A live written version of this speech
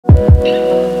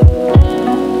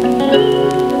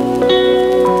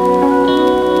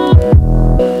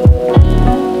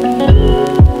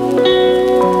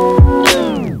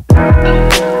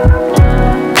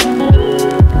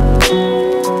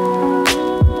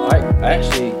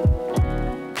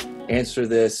Answer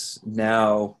this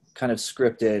now kind of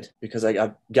scripted because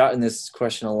I've gotten this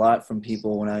question a lot from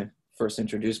people when I first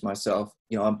introduced myself.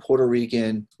 You know, I'm Puerto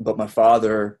Rican, but my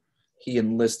father, he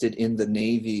enlisted in the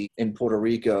Navy in Puerto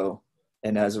Rico.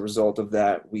 And as a result of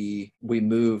that, we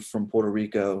moved from Puerto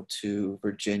Rico to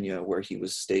Virginia where he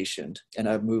was stationed. And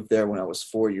I moved there when I was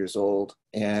 4 years old.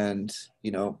 And,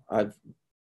 you know, I've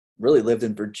really lived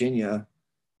in Virginia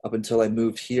up until I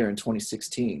moved here in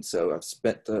 2016. So I've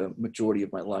spent the majority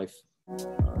of my life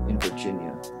in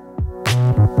Virginia.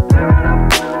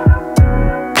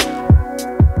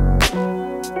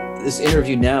 This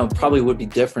interview now probably would be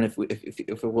different if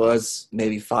it was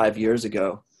maybe 5 years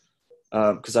ago,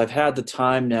 because I've had the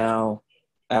time now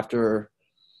after,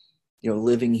 you know,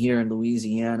 living here in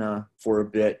Louisiana for a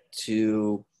bit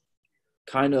to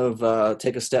kind of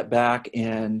take a step back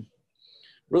and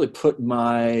really put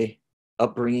my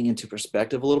upbringing into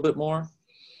perspective a little bit more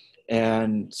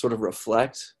and sort of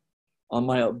reflect on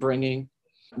my upbringing.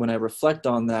 When I reflect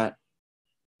on that,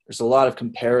 there's a lot of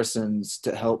comparisons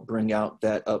to help bring out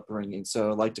that upbringing. So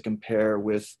I like to compare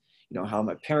with, you know, how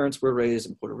my parents were raised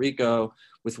in Puerto Rico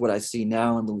with what I see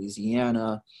now in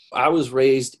Louisiana. I was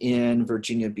raised in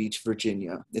Virginia Beach,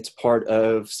 Virginia. It's part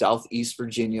of Southeast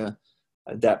Virginia.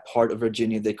 That part of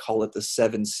Virginia, they call it the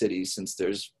Seven Cities, since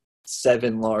there's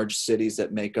 7 large cities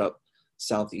that make up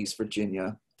Southeast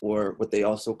Virginia, or what they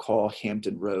also call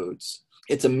Hampton Roads.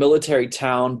 It's a military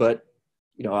town, but,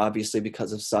 you know, obviously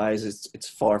because of size, it's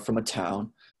far from a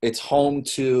town. It's home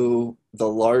to the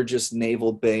largest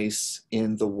naval base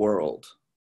in the world.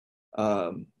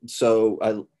 So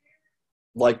I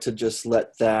like to just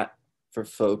let that, for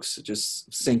folks,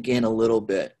 just sink in a little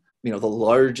bit. You know, the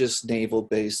largest naval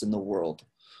base in the world.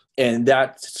 And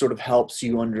that sort of helps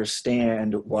you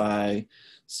understand why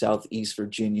Southeast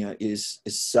Virginia is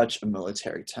such a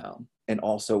military town, and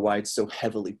also why it's so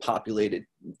heavily populated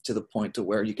to the point to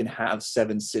where you can have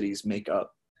 7 cities make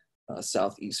up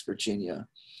Southeast Virginia.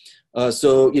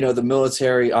 So, you know, the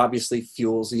military obviously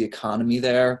fuels the economy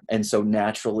there. And so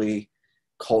naturally,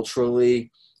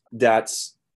 culturally,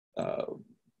 that's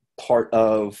part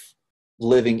of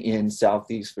living in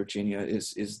Southeast Virginia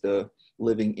is the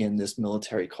living in this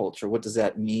military culture. What does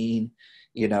that mean?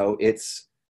 You know, it's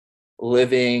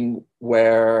living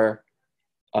where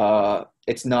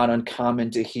it's not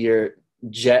uncommon to hear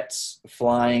jets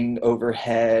flying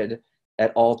overhead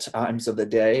at all times of the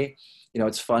day. You know,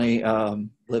 it's funny,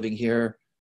 living here,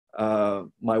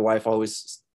 my wife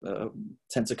always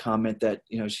tends to comment that,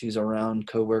 you know, she's around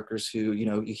coworkers who, you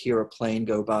know, you hear a plane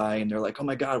go by and they're like, oh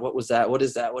my God, what was that? What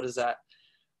is that? What is that?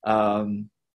 And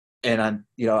I'm,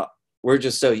 you know, we're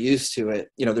just so used to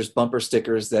it. You know, there's bumper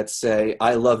stickers that say,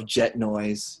 I love jet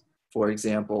noise, for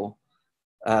example.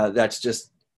 That's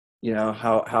just, you know,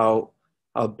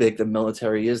 how big the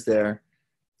military is there.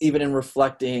 Even in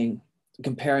reflecting,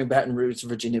 comparing Baton Rouge to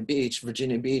Virginia Beach,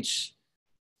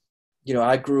 you know,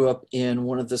 I grew up in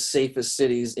one of the safest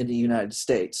cities in the United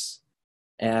States.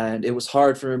 And it was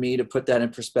hard for me to put that in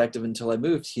perspective until I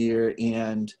moved here.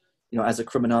 And, you know, as a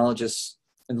criminologist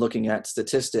and looking at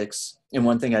statistics, and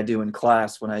one thing I do in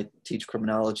class when I teach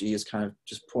criminology is kind of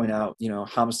just point out, you know,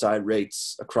 homicide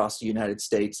rates across the United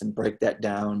States and break that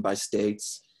down by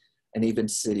states and even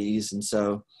cities. And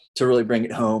so to really bring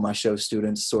it home, I show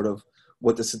students sort of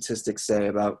what the statistics say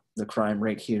about the crime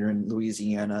rate here in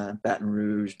Louisiana, Baton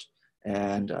Rouge,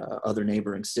 and other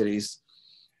neighboring cities,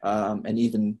 and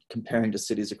even comparing to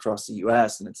cities across the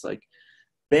U.S. And it's like,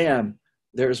 bam,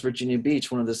 there's Virginia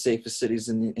Beach, one of the safest cities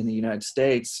in the United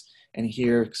States. And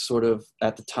here, sort of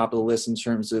at the top of the list in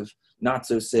terms of not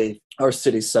so safe, are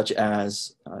cities such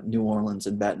as New Orleans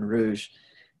and Baton Rouge.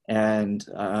 And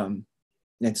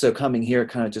so coming here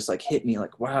kind of just like hit me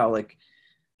like, wow, like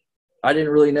I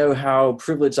didn't really know how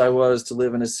privileged I was to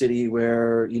live in a city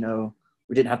where, you know,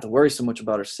 we didn't have to worry so much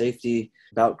about our safety,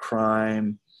 about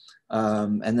crime.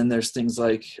 And then there's things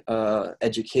like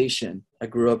education. I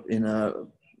grew up in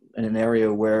an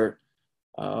area where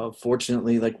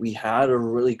fortunately, like we had a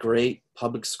really great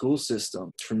public school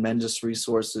system, tremendous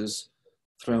resources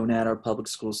thrown at our public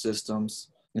school systems.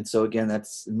 And so again,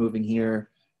 that's moving here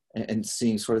and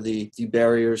seeing sort of the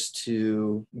barriers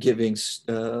to giving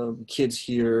kids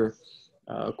here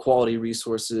quality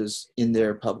resources in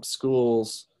their public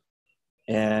schools.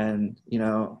 And, you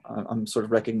know, I'm sort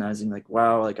of recognizing like,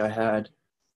 wow, like I had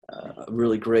a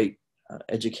really great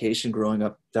education growing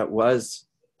up that was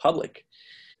public.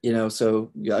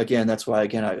 So yeah, again, that's why,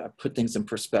 again, I put things in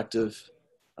perspective.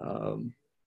 Um,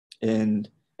 and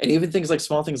even things like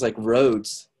small things like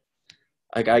roads.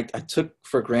 Like I took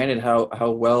for granted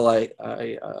how well I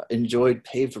enjoyed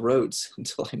paved roads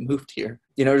until I moved here.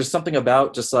 There's something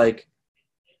about just like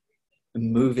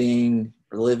moving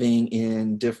or living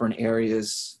in different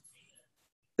areas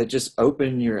that just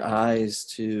open your eyes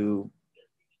to,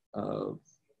 uh,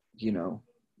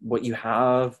 what you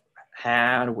have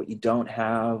had, what you don't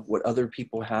have, what other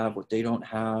people have, what they don't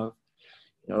have,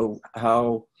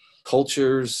 how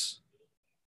cultures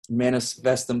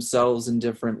manifest themselves in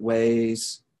different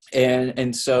ways.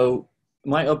 And so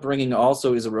my upbringing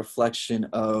also is a reflection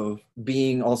of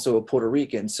being also a Puerto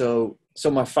Rican. So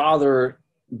my father,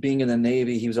 being in the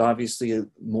Navy, he was obviously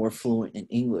more fluent in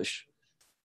English.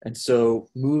 And so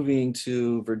moving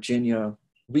to Virginia,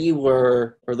 we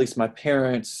were, or at least my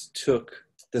parents took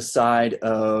the side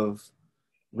of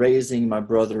raising my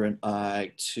brother and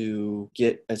I to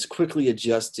get as quickly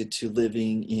adjusted to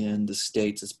living in the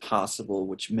States as possible,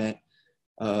 which meant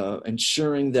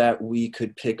ensuring that we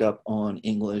could pick up on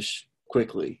English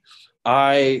quickly.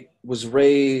 I was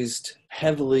raised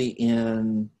heavily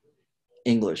in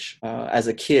English. As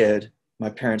a kid, my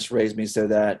parents raised me so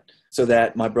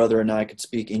that my brother and I could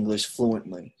speak English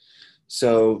fluently.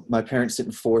 So my parents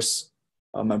didn't force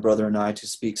my brother and I to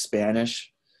speak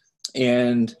Spanish.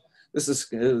 And this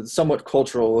is somewhat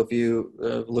cultural if you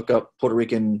look up Puerto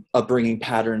Rican upbringing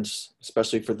patterns,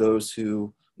 especially for those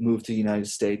who move to the United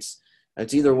States.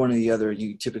 It's either one or the other.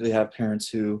 You typically have parents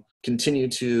who continue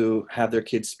to have their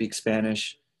kids speak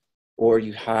Spanish, or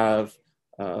you have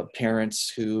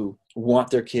parents who want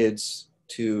their kids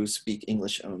to speak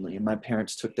English only. And my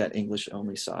parents took that English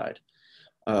only side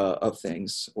of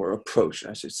things, or approach,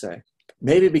 I should say.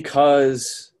 Maybe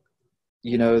because,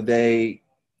 they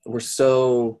were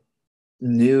so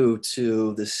new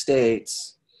to the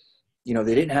States, they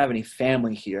didn't have any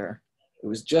family here. It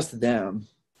was just them,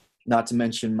 not to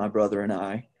mention my brother and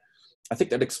I. I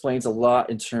think that explains a lot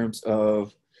in terms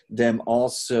of them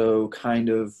also kind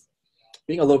of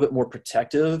being a little bit more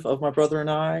protective of my brother and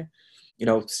I,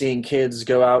 seeing kids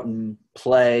go out and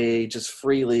play just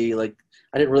freely. Like,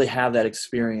 I didn't really have that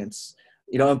experience,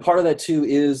 and part of that too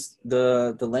is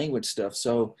the language stuff.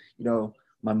 So,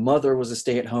 my mother was a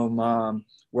stay-at-home mom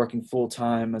working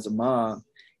full-time as a mom.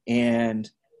 And,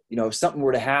 if something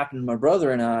were to happen to my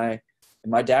brother and I,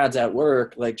 and my dad's at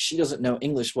work, like, she doesn't know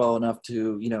English well enough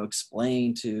to,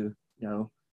 explain to,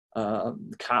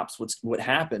 the cops what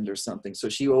happened or something. So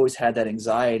she always had that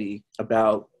anxiety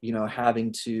about,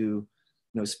 having to,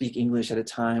 speak English at a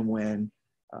time when,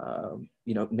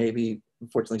 maybe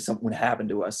unfortunately something would happen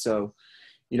to us. So,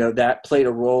 that played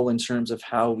a role in terms of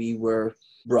how we were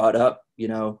brought up.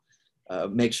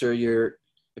 Make sure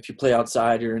if you play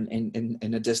outside, you're in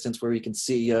a distance where we can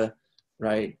see you,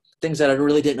 right? Things that I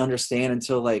really didn't understand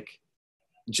until like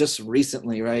just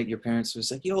recently, right? Your parents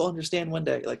was like, you'll understand one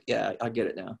day. Like, yeah, I get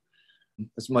it now.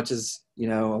 As much as,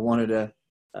 I wanted to,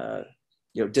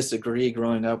 disagree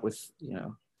growing up with,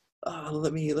 oh,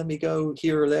 let me go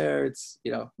here or there. It's,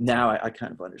 now I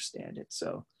kind of understand it.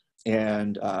 So,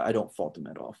 and I don't fault them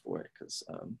at all for it, because,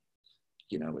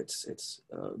 it's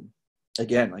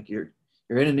again, like you're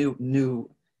in a new, you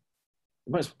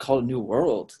might as well call it a new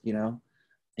world,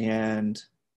 and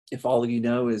if all you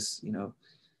know is,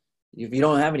 if you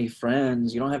don't have any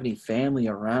friends, you don't have any family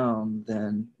around,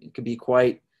 then it could be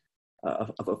quite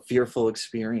of a fearful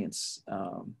experience.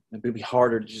 It would be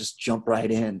harder to just jump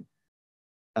right in.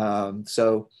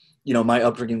 So, my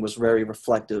upbringing was very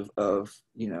reflective of,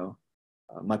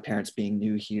 my parents being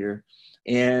new here.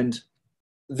 And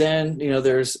then,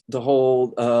 there's the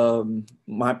whole, I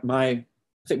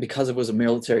think because it was a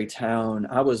military town,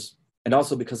 and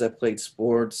also because I played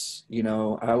sports,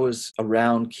 I was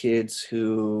around kids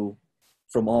who,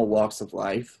 from all walks of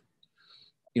life,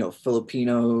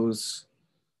 Filipinos,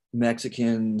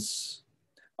 Mexicans,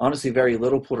 honestly, very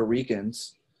little Puerto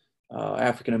Ricans,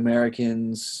 African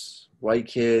Americans, white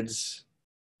kids.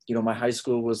 My high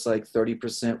school was like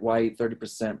 30% white,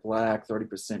 30% black,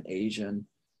 30% Asian.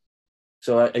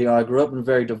 So I grew up in a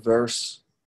very diverse,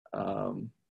 I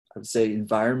would say,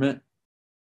 environment.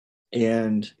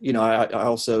 And, I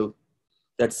also,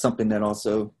 that's something that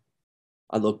also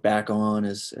I look back on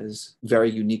as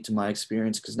very unique to my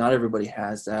experience, because not everybody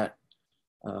has that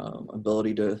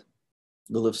ability to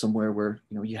live somewhere where,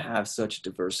 you have such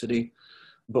diversity.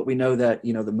 But we know that,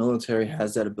 the military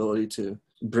has that ability to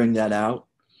bring that out.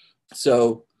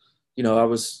 So, I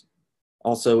was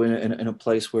also in a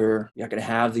place where I could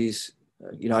have these,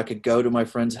 I could go to my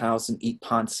friend's house and eat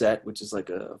pancit, which is like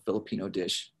a Filipino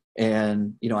dish.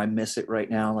 And, I miss it right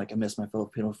now. Like I miss my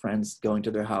Filipino friends, going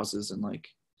to their houses and like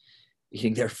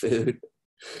eating their food.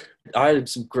 I had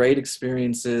some great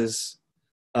experiences,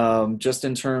 just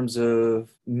in terms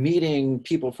of meeting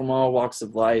people from all walks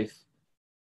of life,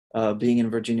 being in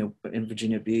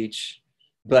Virginia Beach.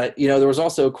 But, there was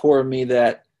also a core of me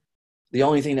that the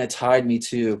only thing that tied me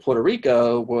to Puerto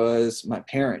Rico was my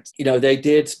parents. They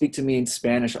did speak to me in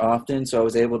Spanish often, so I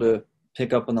was able to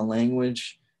pick up on the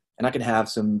language, and I could have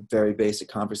some very basic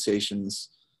conversations,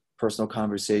 personal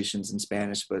conversations in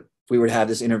Spanish. But if we were to have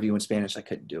this interview in Spanish, I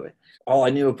couldn't do it. All I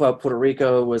knew about Puerto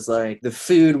Rico was like the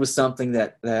food was something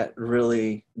that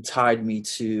really tied me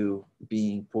to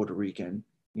being Puerto Rican.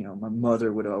 My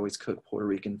mother would always cook Puerto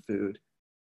Rican food.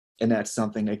 And that's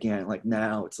something, again, like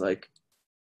now it's like,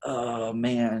 oh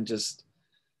man, just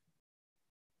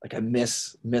like I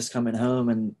miss coming home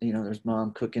and, there's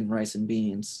mom cooking rice and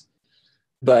beans.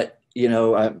 But,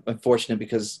 I'm fortunate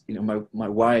because, my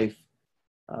wife,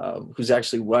 who's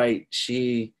actually white,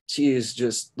 she is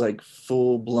just like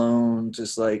full blown,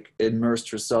 just like immersed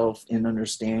herself in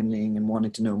understanding and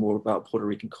wanting to know more about Puerto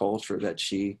Rican culture, that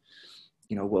she,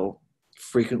 will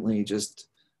frequently just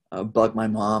bug my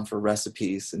mom for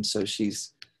recipes. And so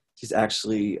she's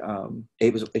actually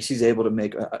able to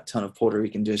make a ton of Puerto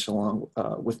Rican dish along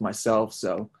with myself.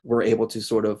 So we're able to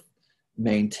sort of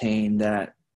maintain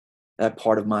that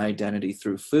part of my identity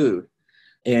through food.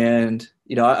 And,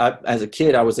 I, as a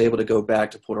kid, I was able to go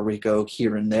back to Puerto Rico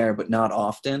here and there, but not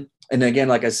often. And again,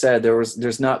 like I said, there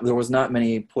was not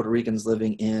many Puerto Ricans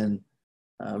living in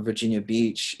Virginia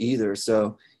Beach either.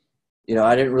 So,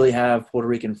 I didn't really have Puerto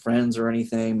Rican friends or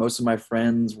anything. Most of my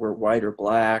friends were white or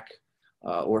black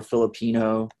or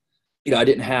Filipino. I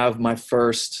didn't have my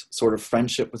first sort of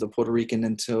friendship with a Puerto Rican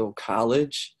until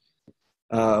college.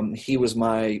 He was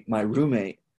my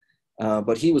roommate,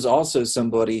 but he was also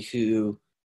somebody who,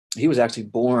 he was actually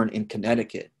born in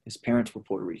Connecticut. His parents were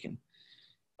Puerto Rican,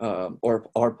 or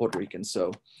are Puerto Rican.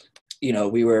 So,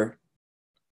 we were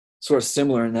sort of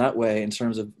similar in that way in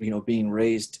terms of, being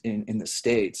raised in the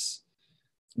States.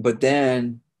 But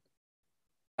then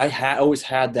I always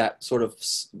had that sort of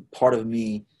part of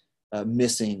me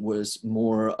missing, was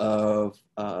more of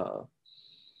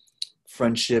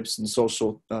friendships and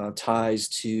social ties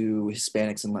to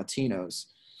Hispanics and Latinos,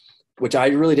 which I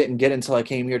really didn't get until I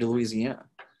came here to Louisiana.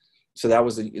 So that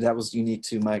was unique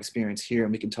to my experience here,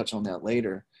 and we can touch on that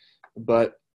later.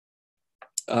 But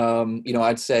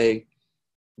I'd say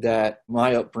that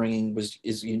my upbringing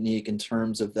is unique in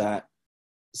terms of that,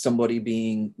 somebody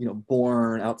being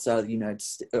born outside of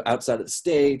the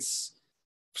States,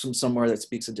 from somewhere that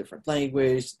speaks a different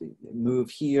language. They move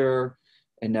here,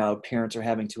 and now parents are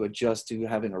having to adjust to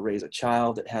having to raise a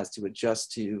child that has to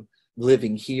adjust to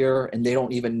living here, and they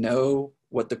don't even know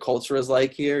what the culture is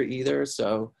like here either.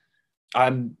 So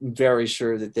I'm very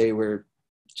sure that they were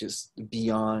just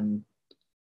beyond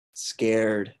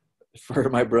scared for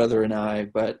my brother and I,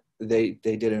 but they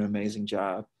did an amazing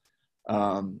job.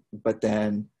 But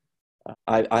then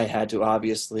I had to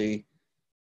obviously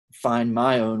find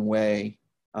my own way,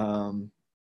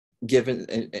 given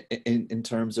in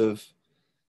terms of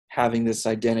having this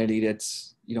identity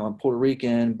that's, I'm Puerto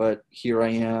Rican, but here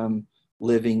I am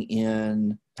living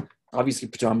in obviously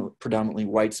predominantly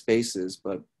white spaces,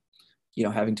 but,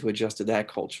 having to adjust to that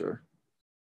culture.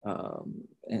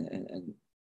 And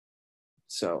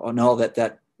so on all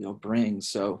that brings.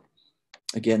 So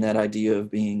again, that idea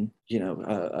of being,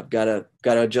 I've got to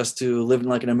adjust to living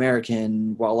like an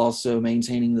American while also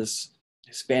maintaining this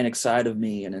Hispanic side of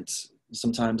me. And it's,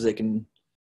 sometimes they can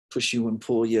push you and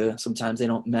pull you. Sometimes they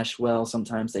don't mesh well.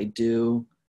 Sometimes they do.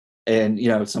 And,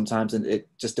 sometimes it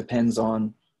just depends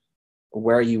on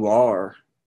where you are,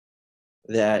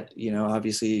 that,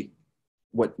 obviously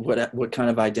what kind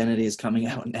of identity is coming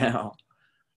out now.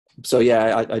 So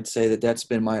yeah, I'd say that that's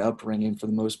been my upbringing for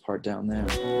the most part down there.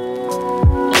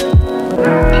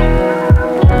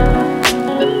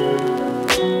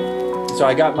 So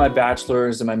I got my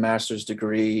bachelor's and my master's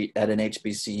degree at an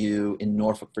HBCU in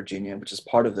Norfolk, Virginia, which is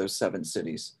part of those 7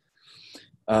 cities.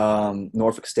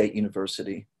 Norfolk State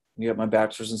University. I got my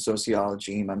bachelor's in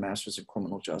sociology, my master's in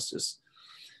criminal justice.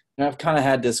 And I've kind of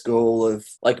had this goal of,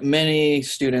 like many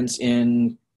students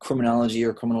in criminology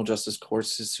or criminal justice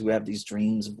courses who have these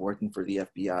dreams of working for the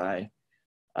FBI.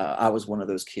 I was one of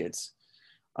those kids.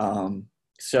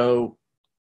 So,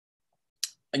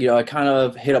 I kind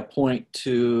of hit a point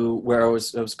to where I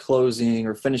was closing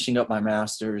or finishing up my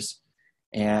master's,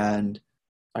 and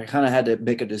I kind of had to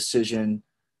make a decision,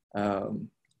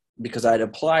 because I had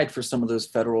applied for some of those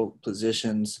federal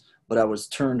positions, but I was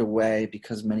turned away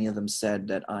because many of them said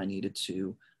that I needed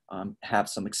to have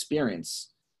some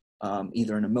experience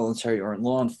either in the military or in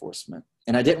law enforcement.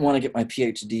 And I didn't want to get my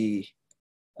PhD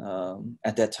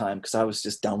at that time because I was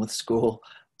just done with school.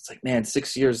 It's like, man,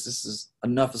 6 years, this is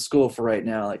enough of school for right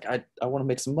now. Like, I want to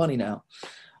make some money now.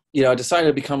 I decided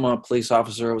to become a police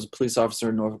officer. I was a police officer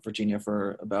in Norfolk, Virginia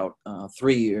for about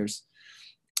 3 years.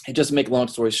 And just to make a long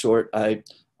story short, I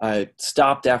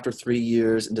stopped after 3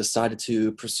 years and decided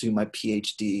to pursue my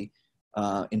PhD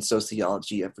in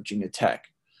sociology at Virginia Tech.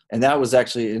 And that was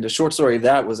actually, in the short story of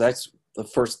that, was that's the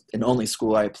first and only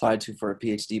school I applied to for a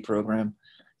PhD program.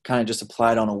 Kind of just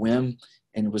applied on a whim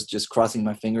and was just crossing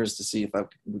my fingers to see if I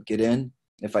would get in.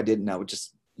 If I didn't, I would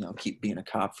just keep being a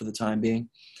cop for the time being.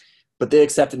 But they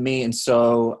accepted me, and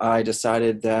so I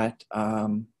decided that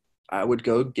I would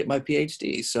go get my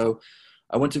PhD. So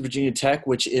I went to Virginia Tech,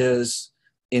 which is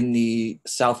in the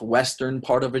southwestern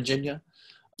part of Virginia,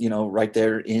 right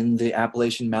there in the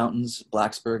Appalachian Mountains,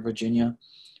 Blacksburg, Virginia.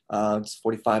 It's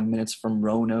 45 minutes from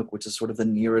Roanoke, which is sort of the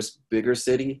nearest bigger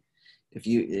city.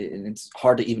 And it's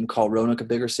hard to even call Roanoke a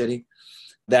bigger city.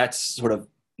 That's sort of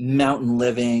mountain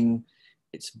living.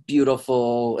 It's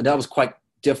beautiful. And that was quite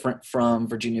different from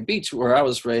Virginia Beach, where I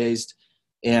was raised.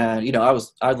 And,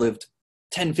 I lived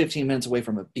 10, 15 minutes away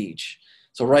from a beach.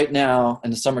 So right now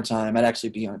in the summertime, I'd actually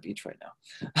be on a beach right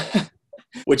now,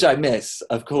 which I miss,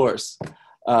 of course.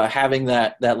 Having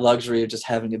that luxury of just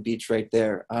having a beach right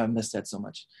there. I miss that so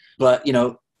much. But,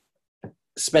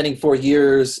 spending 4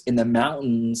 years in the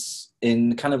mountains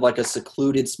in kind of like a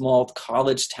secluded small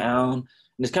college town,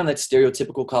 and it's kind of that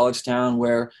stereotypical college town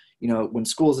where, when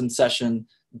school's in session,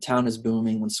 the town is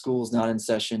booming. When school's not in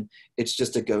session, it's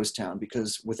just a ghost town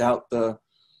because without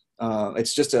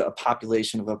it's just a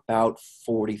population of about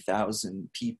 40,000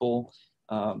 people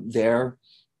there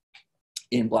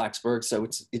in Blacksburg. So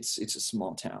it's a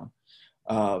small town,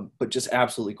 but just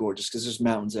absolutely gorgeous because there's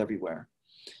mountains everywhere.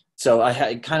 So I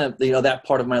had kind of, that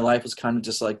part of my life was kind of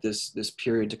just like this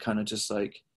period to kind of just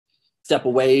like step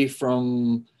away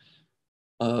from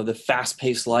the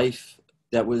fast-paced life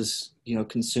that was,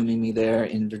 consuming me there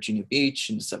in Virginia Beach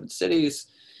and the Seven Cities,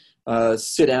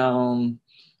 sit down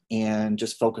and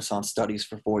just focus on studies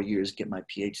for 4 years, get my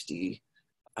PhD.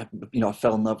 I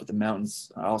fell in love with the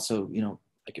mountains. I also,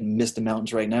 I can miss the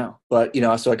mountains right now. But,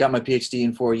 so I got my PhD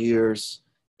in 4 years,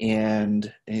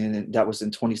 and that was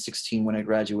in 2016 when I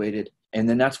graduated. And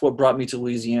then that's what brought me to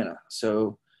Louisiana.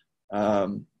 So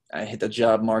I hit the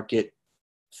job market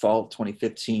fall of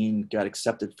 2015, got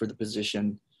accepted for the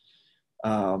position.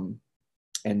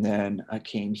 And then I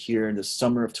came here in the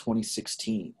summer of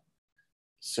 2016.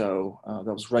 So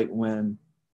that was right when,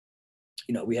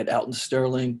 we had Alton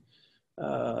Sterling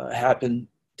happen,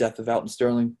 death of Alton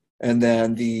Sterling. And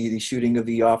then the shooting of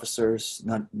the officers,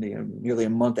 nearly a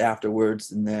month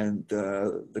afterwards, and then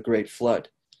the Great Flood.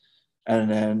 And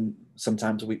then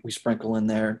sometimes we sprinkle in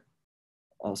there,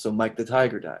 also Mike the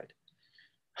Tiger died.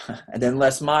 And then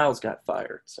Les Miles got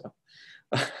fired. So,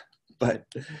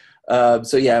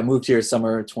 I moved here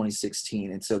summer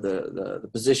 2016. And so the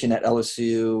position at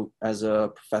LSU as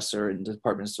a professor in the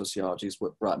Department of Sociology is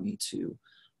what brought me to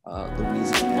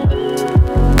Louisiana.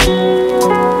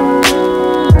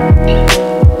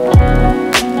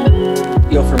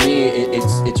 For me,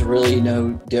 it's really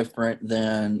no different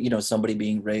than, somebody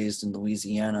being raised in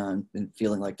Louisiana and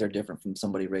feeling like they're different from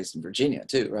somebody raised in Virginia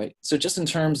too, right? So just in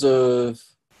terms of,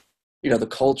 the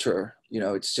culture,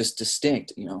 it's just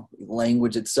distinct,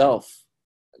 language itself,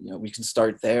 we can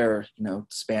start there.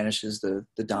 Spanish is the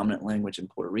dominant language in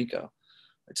Puerto Rico.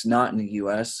 It's not in the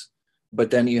US, but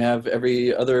then you have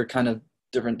every other kind of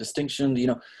different distinction,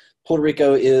 Puerto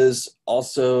Rico is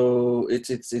also,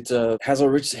 has a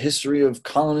rich history of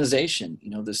colonization.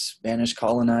 The Spanish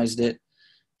colonized it.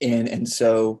 And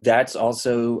so that's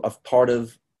also a part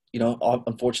of,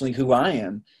 unfortunately who I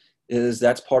am, is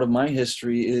that's part of my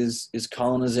history is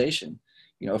colonization.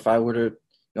 If I were to,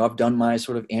 I've done my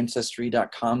sort of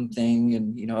ancestry.com thing,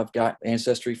 and, I've got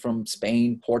ancestry from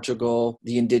Spain, Portugal,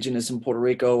 the indigenous in Puerto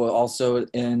Rico, also,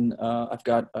 and I've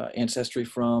got ancestry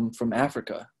from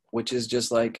Africa, which is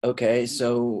just like, okay,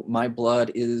 so my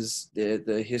blood is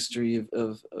the history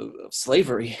of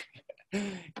slavery.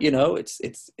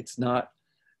 It's not,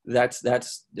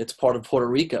 that's part of Puerto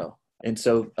Rico. And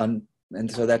so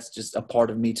that's just a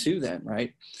part of me too then,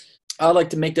 right? I like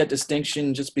to make that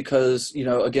distinction just because,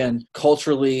 again,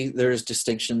 culturally there's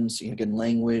distinctions, again,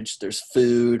 language, there's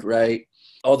food, right?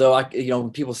 Although when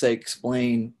people say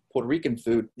explain Puerto Rican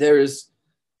food, there is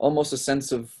almost a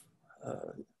sense of,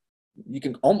 you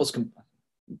can almost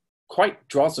quite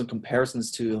draw some comparisons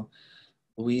to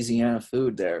Louisiana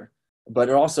food there, but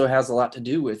it also has a lot to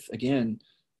do with, again,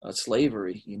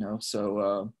 slavery,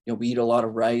 so, we eat a lot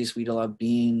of rice, we eat a lot of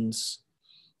beans,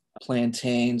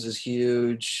 Plantains is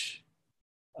huge.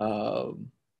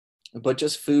 But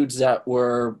just foods that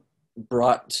were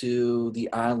brought to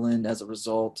the island as a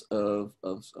result of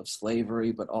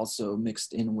slavery, but also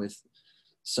mixed in with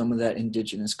some of that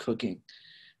indigenous cooking.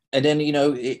 And then,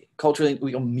 culturally,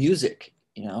 music,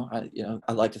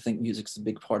 I like to think music's a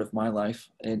big part of my life,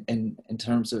 and in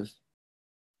terms of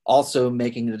also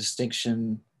making a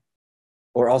distinction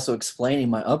or also explaining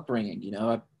my upbringing.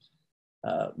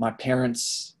 My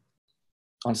parents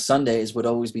on Sundays would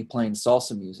always be playing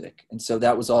salsa music. And so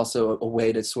that was also a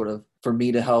way to sort of, for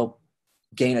me to help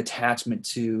gain attachment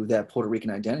to that Puerto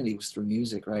Rican identity, was through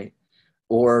music, right?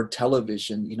 Or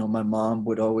television. My mom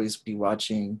would always be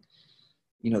watching,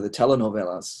 the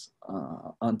telenovelas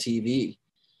on TV.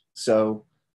 So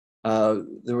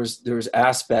there was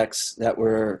aspects that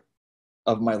were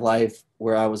of my life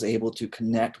where I was able to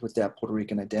connect with that Puerto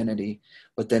Rican identity.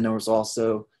 But then there was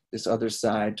also this other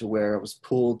side to where I was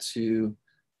pulled to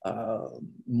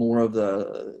more of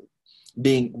the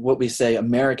being what we say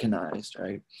Americanized,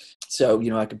 right? So,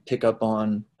 I could pick up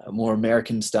on more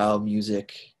American style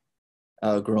music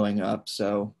growing up.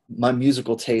 So my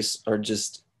musical tastes are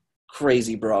just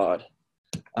crazy broad.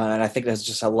 And I think that's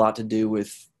just a lot to do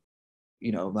with,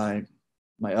 my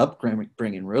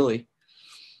upbringing, really.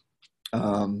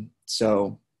 Even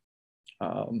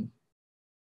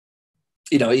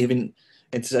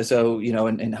it's so,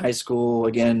 in high school,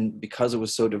 again, because it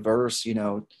was so diverse,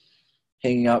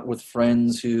 hanging out with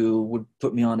friends who would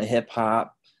put me on to hip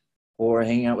hop, or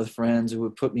hanging out with friends who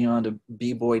would put me on to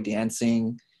b-boy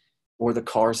dancing or the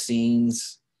car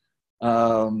scenes,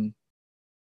 things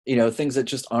that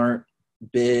just aren't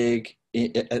big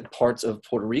parts of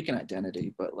Puerto Rican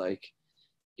identity, but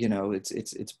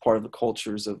it's part of the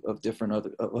cultures of different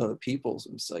other peoples.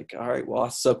 And it's like, all right, well,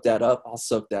 I'll soak that up.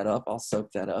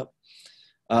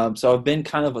 So I've been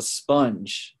kind of a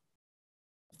sponge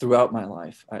throughout my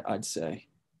life, I'd say.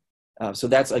 So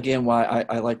that's, again, why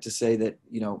I like to say that,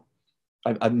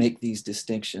 I make these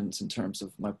distinctions in terms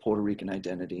of my Puerto Rican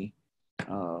identity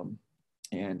and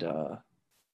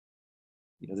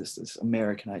this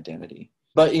American identity.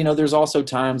 But, there's also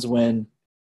times when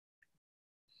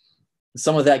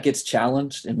some of that gets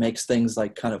challenged and makes things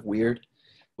kind of weird.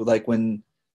 Like when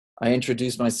I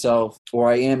introduce myself,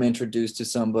 or I am introduced to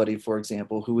somebody, for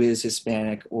example, who is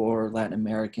Hispanic or Latin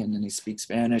American and he speaks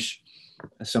Spanish,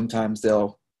 sometimes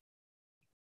they'll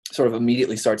sort of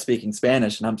immediately start speaking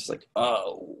Spanish, and I'm just like,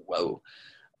 oh, whoa.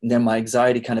 And then my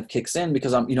anxiety kind of kicks in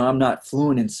because I'm not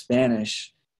fluent in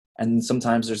Spanish. And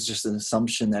sometimes there's just an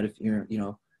assumption that if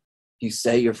you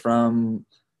say you're from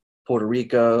Puerto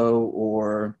Rico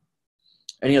or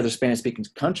any other Spanish-speaking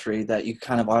country, that you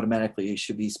kind of automatically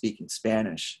should be speaking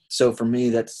Spanish. So for me,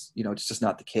 that's, it's just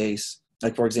not the case.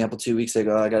 Like, for example, 2 weeks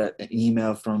ago, I got an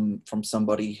email from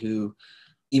somebody who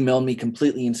emailed me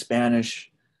completely in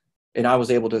Spanish, and I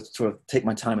was able to sort of take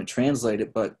my time and translate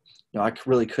it, but I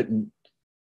really couldn't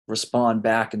respond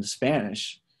back in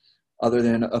Spanish other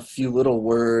than a few little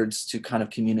words to kind of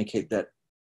communicate that,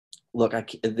 look,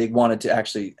 they wanted to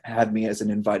actually have me as an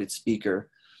invited speaker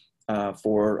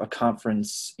for a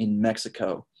conference in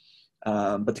Mexico.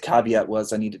 But the caveat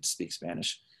was I needed to speak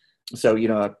Spanish. So,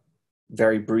 I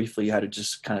very briefly had to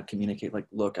just kind of communicate, like,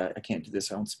 look, I can't do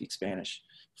this. I don't speak Spanish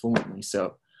fluently.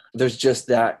 So there's just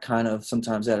that kind of,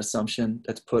 sometimes that assumption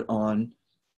that's put on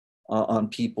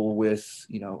people with,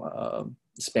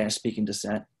 Spanish-speaking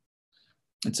descent.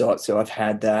 And so I've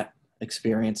had that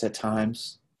experience at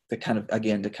times that kind of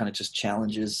just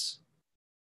challenges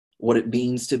what it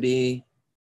means to be,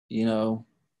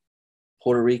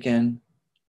 Puerto Rican,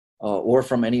 or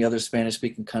from any other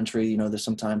Spanish-speaking country.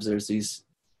 There's these,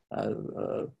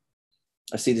 I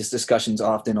see these discussions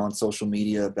often on social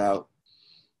media about,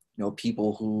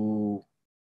 people who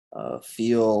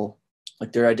feel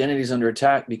like their identity is under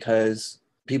attack because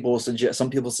some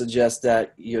people suggest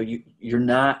that, you're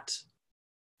not,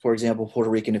 for example, Puerto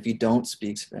Rican if you don't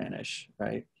speak Spanish,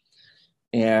 right?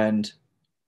 And,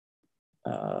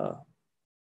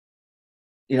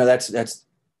 that's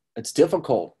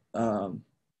difficult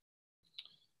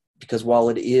because while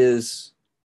it is,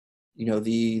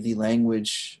 the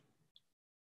language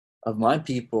of my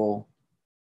people,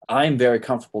 I'm very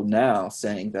comfortable now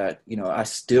saying that, I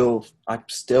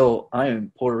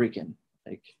am Puerto Rican.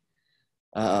 Like,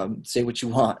 say what you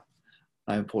want.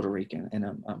 I'm Puerto Rican, and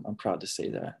I'm proud to say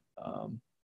that.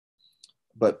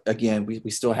 But again, we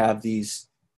still have these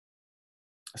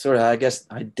sort of, I guess,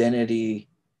 identity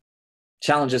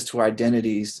challenges to our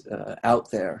identities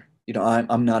out there.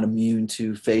 I'm not immune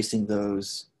to facing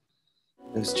those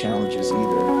challenges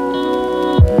either.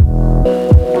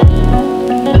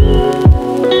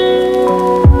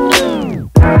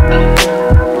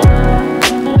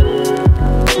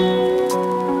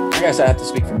 guess I have to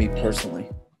speak for me personally.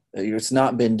 It's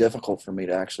not been difficult for me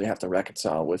to actually have to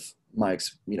reconcile with my,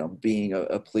 being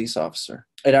a police officer.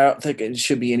 And I don't think it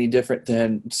should be any different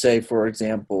than, say, for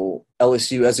example,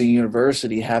 LSU as a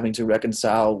university having to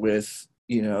reconcile with,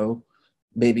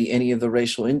 maybe any of the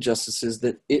racial injustices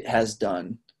that it has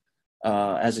done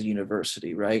as a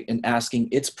university, right? And asking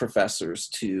its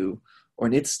professors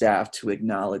and its staff to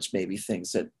acknowledge maybe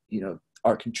things that,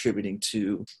 are contributing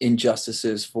to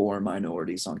injustices for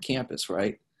minorities on campus,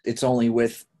 right? It's only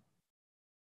with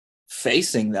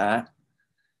facing that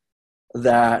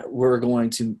we're going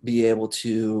to be able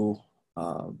to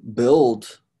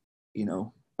build,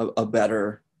 a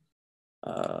better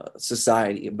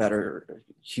society, a better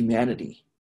humanity.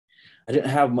 I didn't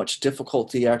have much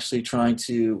difficulty actually trying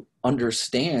to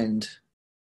understand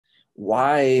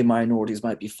why minorities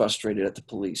might be frustrated at the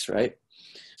police, right?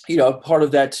 Part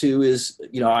of that too is,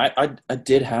 I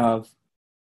did have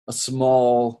a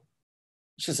small,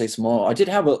 I shouldn't say small, I did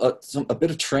have a bit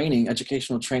of training,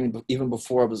 educational training, even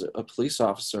before I was a police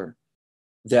officer,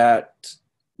 that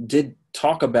did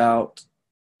talk about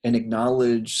and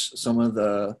acknowledge some of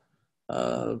the,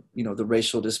 the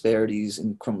racial disparities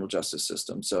in criminal justice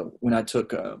system. So when I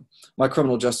took my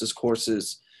criminal justice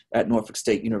courses at Norfolk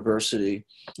State University,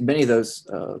 many of those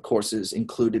courses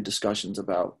included discussions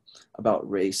about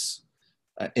race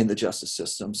in the justice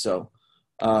system. So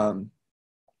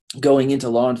going into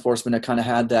law enforcement, I kind of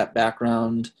had that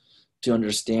background to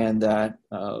understand that,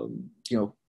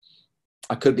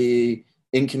 I could be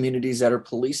in communities that are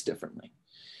policed differently.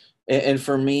 And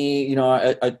for me,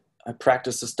 I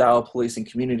practice the style of policing,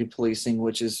 community policing,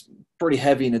 which is pretty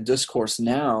heavy in the discourse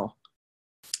now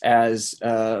as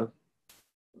a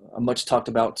much talked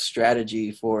about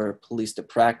strategy for police to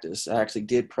practice. I actually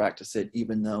did practice it,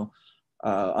 even though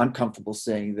I'm comfortable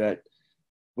saying that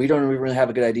we don't really have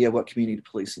a good idea what community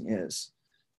policing is.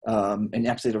 And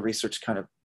actually the research kind of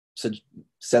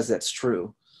says that's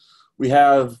true. We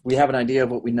have an idea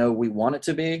of what we know we want it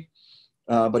to be,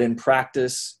 but in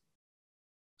practice,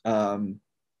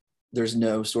 there's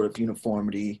no sort of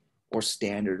uniformity or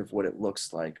standard of what it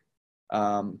looks like.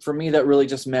 For me, that really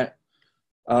just meant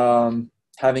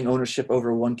having ownership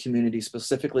over one community,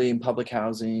 specifically in public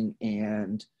housing,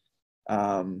 and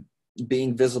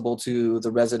being visible to the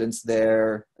residents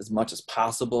there as much as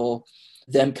possible,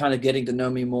 them kind of getting to know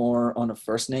me more on a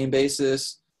first name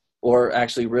basis, or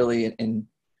actually really in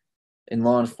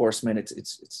law enforcement,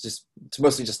 it's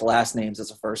mostly just last names as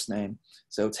a first name.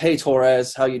 So it's, hey,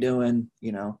 Torres, how you doing?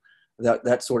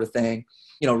 That sort of thing.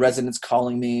 Residents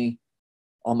calling me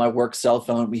on my work cell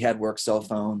phone. We had work cell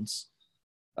phones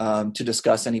to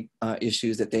discuss any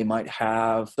issues that they might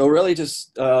have. So really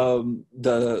just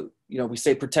we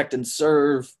say protect and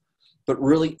serve, but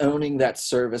really owning that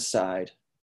service side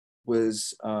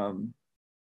was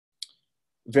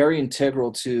very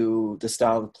integral to the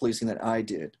style of policing that I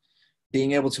did.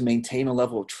 Being able to maintain a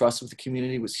level of trust with the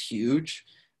community was huge.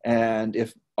 And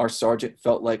if our sergeant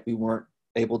felt like we weren't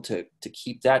able to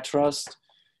keep that trust,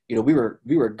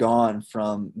 we were gone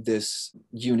from this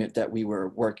unit that we were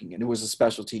working in. It was a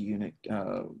specialty unit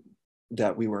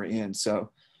that we were in.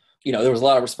 So, there was a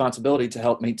lot of responsibility to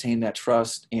help maintain that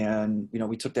trust. And,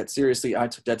 we took that seriously. I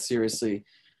took that seriously.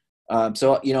 I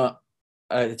tell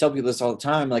people this all the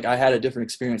time. Like, I had a different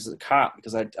experience as a cop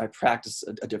because I practiced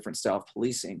a different style of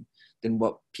policing than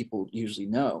what people usually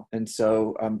know. And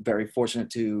so I'm very fortunate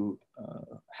to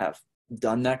have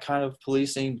done that kind of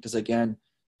policing because, again,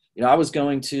 I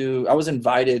was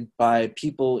invited by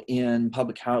people in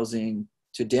public housing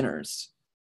to dinners,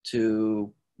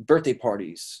 to birthday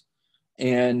parties.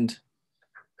 And,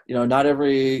 not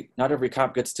every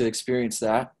cop gets to experience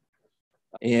that.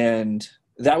 And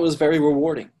that was very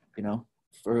rewarding,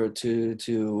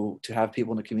 to have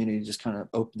people in the community just kind of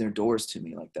open their doors to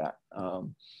me like that.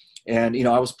 And,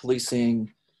 I was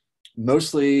policing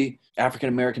mostly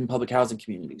African-American public housing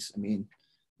communities. I mean,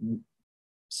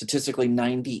 statistically,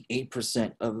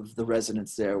 98% of the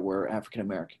residents there were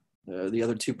African-American. The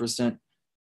other 2%,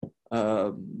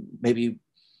 maybe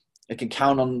I can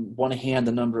count on one hand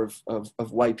the number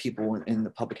of white people in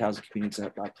the public housing communities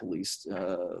that I policed.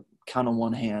 Count on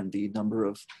one hand the number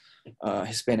of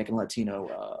Hispanic and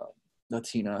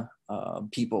Latina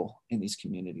people in these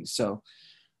communities. So,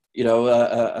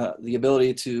 the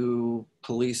ability to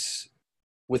police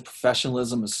with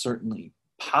professionalism is certainly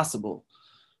possible.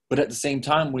 But at the same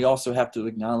time, we also have to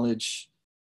acknowledge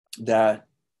that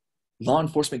law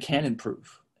enforcement can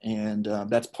improve. And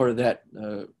that's part of that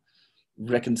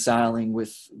reconciling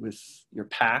with your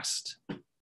past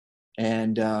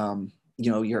and,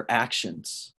 your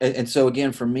actions. And so,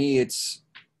 again, for me, it's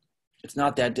it's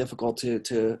not that difficult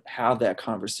to have that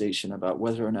conversation about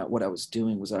whether or not what I was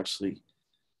doing was actually,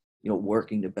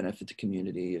 working to benefit the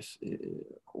community, if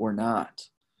or not,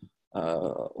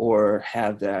 or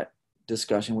have that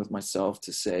discussion with myself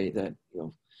to say that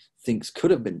things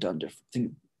could have been done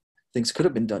different. Things could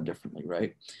have been done differently,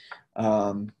 right?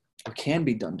 Or can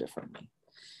be done differently.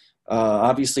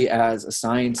 Obviously, as a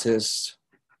scientist,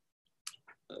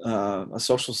 a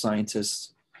social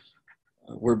scientist,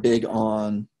 we're big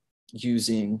on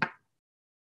using,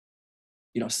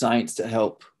 science to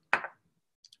help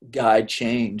guide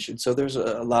change. And so there's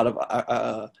a lot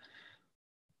of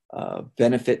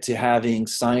benefit to having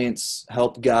science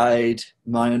help guide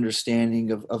my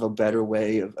understanding of a better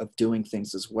way of doing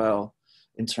things as well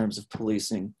in terms of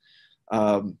policing.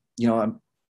 I'm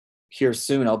here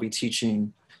soon, I'll be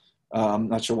teaching, I'm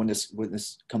not sure when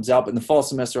this comes out, but in the fall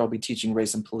semester, I'll be teaching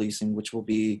race and policing, which will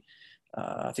be,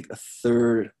 I think, the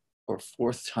third or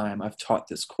fourth time I've taught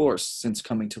this course since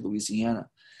coming to Louisiana.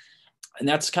 And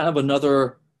that's kind of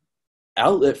another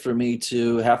outlet for me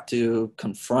to have to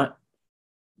confront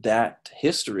that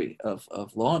history of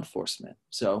law enforcement.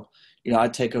 So, I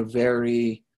take a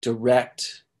very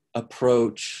direct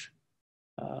approach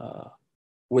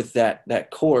with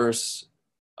that course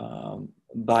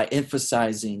by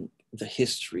emphasizing the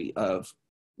history of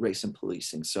race and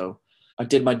policing. So I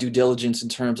did my due diligence in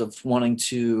terms of wanting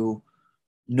to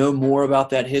know more about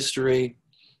that history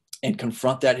and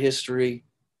confront that history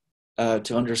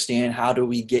to understand how do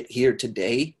we get here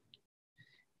today.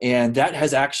 And that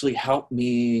has actually helped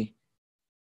me,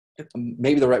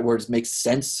 maybe the right word is make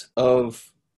sense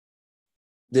of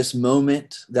this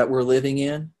moment that we're living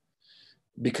in.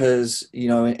 Because,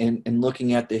 in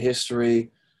looking at the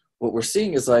history, what we're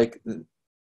seeing is like,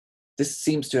 this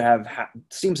seems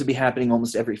to be happening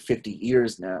almost every 50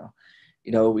 years now.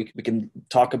 We can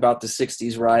talk about the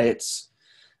 60s riots,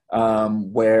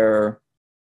 where,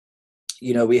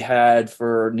 we had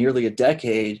for nearly a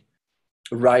decade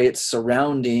riots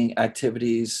surrounding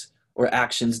activities or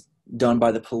actions done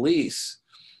by the police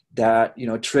that,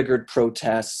 triggered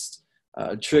protests,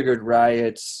 triggered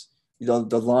riots.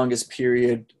 The longest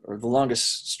period or the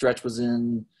longest stretch was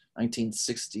in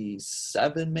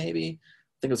 1967, maybe.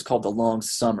 I think it was called the Long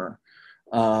Summer,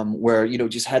 where,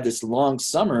 just had this long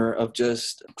summer of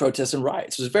just protests and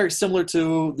riots. It was very similar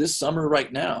to this summer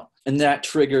right now. And that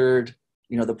triggered,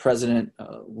 the president,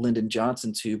 Lyndon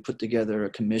Johnson, to put together a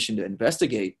commission to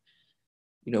investigate,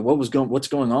 what's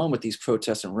going on with these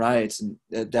protests and riots. And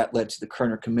that led to the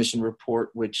Kerner Commission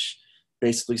report, which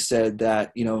basically said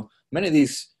that, many of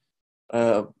these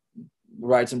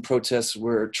riots and protests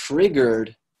were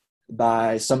triggered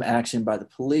by some action by the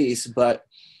police, but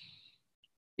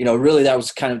really that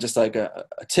was kind of just like a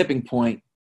tipping point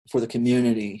for the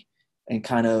community and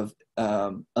kind of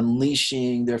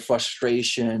unleashing their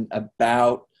frustration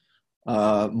about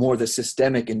more the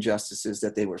systemic injustices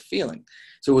that they were feeling.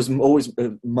 So it was always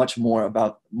much more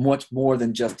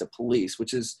than just the police,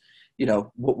 which is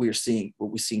what we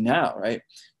see now, right?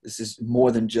 This is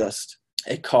more than just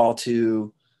a call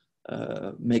to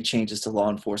make changes to law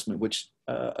enforcement, which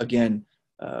again,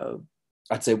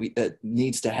 I'd say that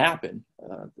needs to happen.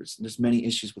 There's many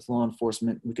issues with law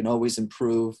enforcement. We can always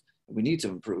improve. We need to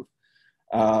improve.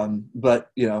 But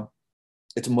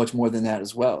it's much more than that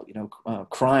as well.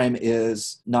 Crime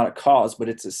is not a cause, but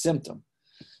it's a symptom.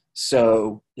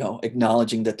 So,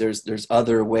 acknowledging that there's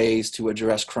other ways to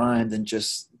address crime than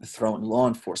just throwing law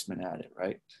enforcement at it,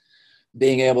 right?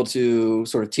 Being able to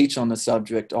sort of teach on the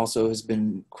subject also has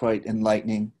been quite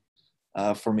enlightening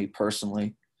for me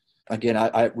personally. Again,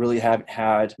 I really haven't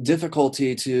had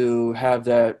difficulty to have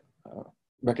that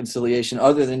reconciliation,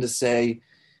 other than to say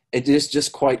it is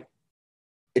just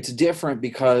it's different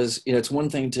because, it's one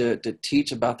thing to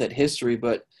teach about that history,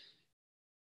 but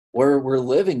we're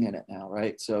living in it now,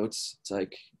 right? So it's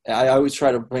like, I always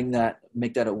try to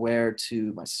make that aware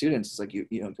to my students. It's like, you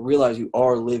realize you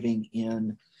are living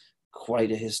in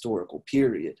quite a historical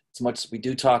period. As much as we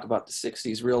do talk about the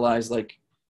 60s, realize like,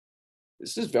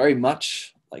 this is very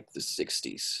much like the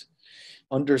 60s.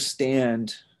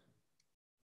 Understand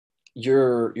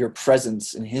your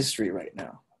presence in history right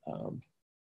now.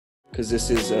 Because this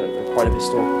is a part of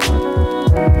historical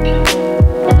time.